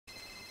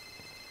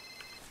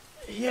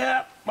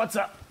Yeah, what's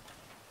up?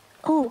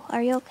 Oh,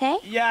 are you okay?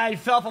 Yeah, I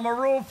fell from a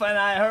roof and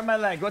I hurt my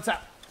leg. What's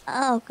up?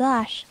 Oh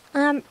gosh.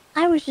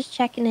 I was just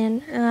checking in.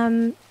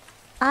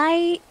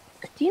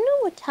 Do you know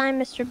what time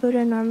Mr.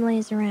 Buddha normally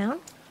is around?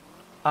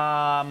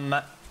 Um,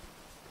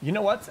 you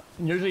know what?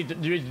 Usually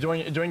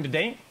during the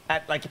day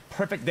at like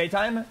perfect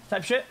daytime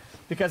type shit.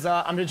 Because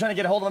I'm just trying to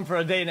get a hold of him for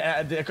a day,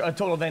 a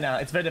total day now.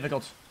 It's very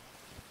difficult.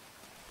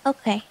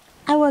 Okay.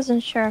 I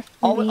wasn't sure if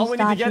maybe All he's we need to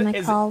dodging my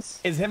get calls.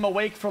 is him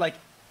awake for like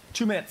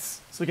 2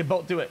 minutes, so we can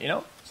both do it. You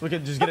know, so we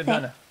can just get it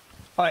done.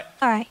 All right.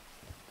 All right.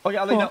 Okay,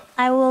 I'll let Cool. you know.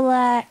 I will.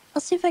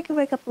 I'll see if I can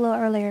wake up a little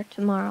earlier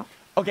tomorrow.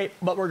 Okay,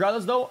 but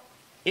regardless though,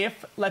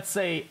 if let's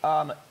say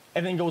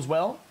everything goes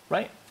well,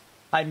 right?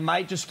 I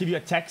might just give you a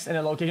text and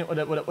a location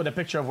with a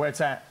picture of where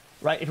it's at,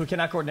 right? If we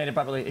cannot coordinate it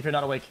properly, if you're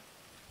not awake.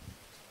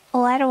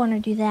 Oh, I don't want to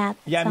do that.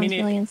 Yeah, sounds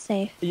really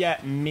unsafe. Yeah,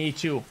 me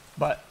too.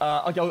 But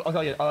okay, I'll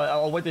call you.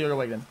 I'll wait till you're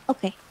awake then.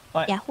 Okay.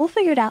 All right. Yeah, we'll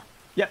figure it out.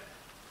 Yep.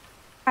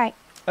 All right.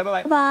 Bye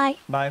bye. Bye.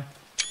 Bye.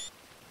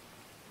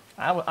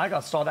 I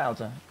got stalled out.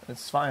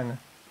 It's fine.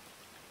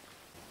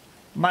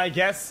 My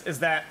guess is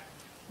that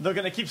they're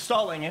gonna keep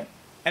stalling it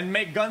and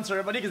make guns for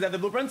everybody because they have the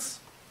blueprints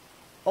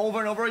over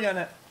and over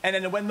again. And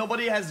then when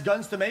nobody has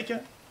guns to make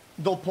it,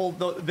 they'll pull.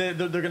 They're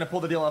gonna pull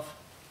the deal off.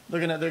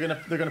 They're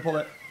gonna pull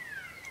it.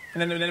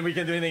 And then we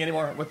can't do anything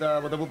anymore with the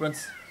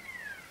blueprints.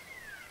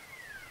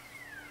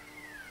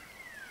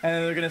 And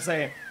then they're gonna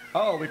say,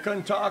 "Oh, we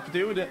couldn't talk,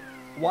 dude.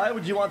 Why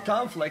would you want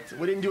conflict?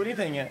 We didn't do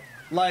anything.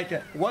 Like,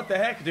 what the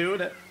heck,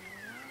 dude?"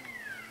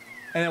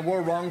 And then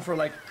we're wrong for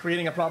like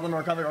creating a problem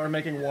or conflict or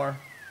making war.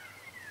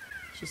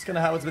 It's just kind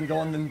of how it's been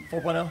going in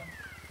 4.0.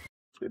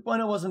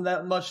 3.0 wasn't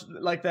that much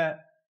like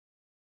that.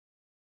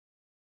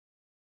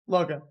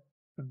 Look,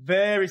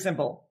 very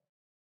simple.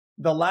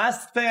 The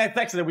last thing I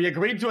texted, we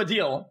agreed to a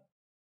deal.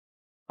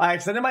 I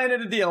extended my end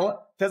of the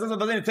deal. Tesla's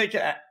willing to take the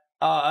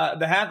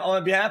half on my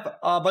behalf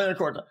by the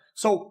court.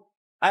 So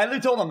I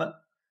literally told him,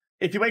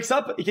 if he wakes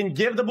up, he can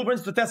give the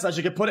blueprints to Tesla.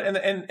 She can put it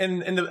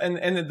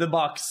in the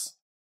box,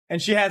 and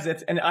she has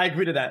it. And I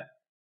agree to that.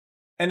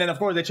 And then of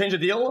course they change the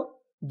deal.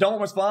 Don't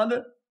respond.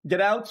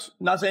 Get out.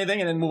 Not say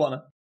anything, and then move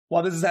on.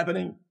 While this is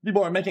happening,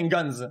 people are making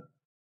guns.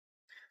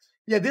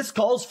 Yeah, this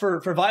calls for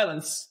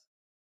violence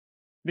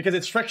because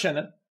it's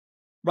friction,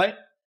 right?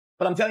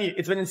 But I'm telling you,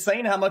 it's been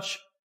insane how much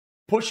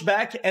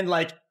pushback and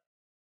like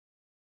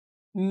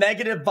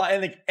negative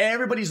and like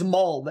everybody's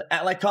mauled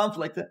at like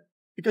conflict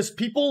because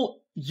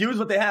people use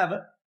what they have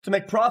to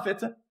make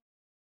profit,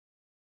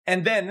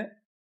 and then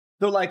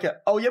they're like,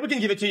 "Oh yeah, we can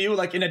give it to you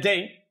like in a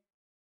day,"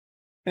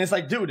 and it's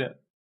like, dude,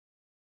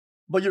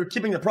 but you're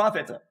keeping the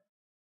profit.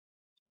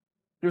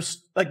 You're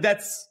like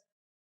that's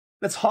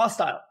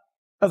hostile,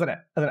 isn't it?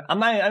 I'm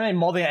not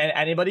molding at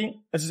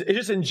anybody. It's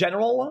just in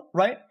general,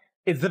 right?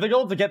 It's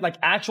difficult to get like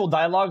actual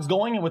dialogues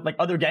going with like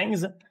other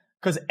gangs.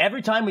 Because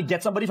every time we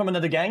get somebody from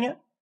another gang,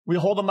 we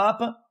hold them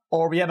up,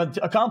 or we have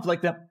a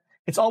conflict,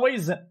 it's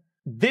always,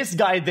 this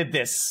guy did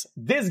this.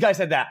 This guy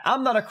said that.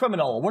 I'm not a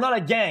criminal. We're not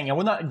a gang, and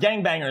we're not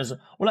gangbangers.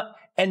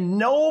 And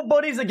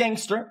nobody's a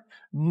gangster.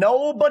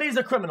 Nobody's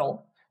a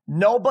criminal.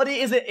 Nobody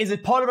is a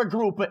part of a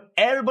group.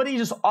 Everybody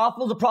just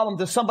offloads the problem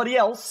to somebody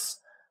else,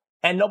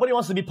 and nobody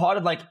wants to be part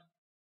of like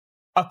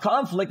a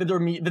conflict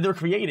that they're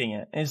creating.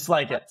 And it's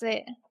like, that's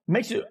it.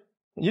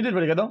 You did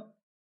really good though.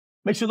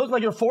 Makes you look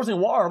like you're forcing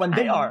war when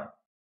they are.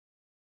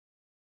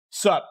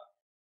 Sup?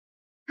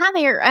 Hi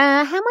there.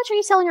 How much are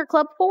you selling your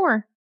club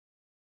for?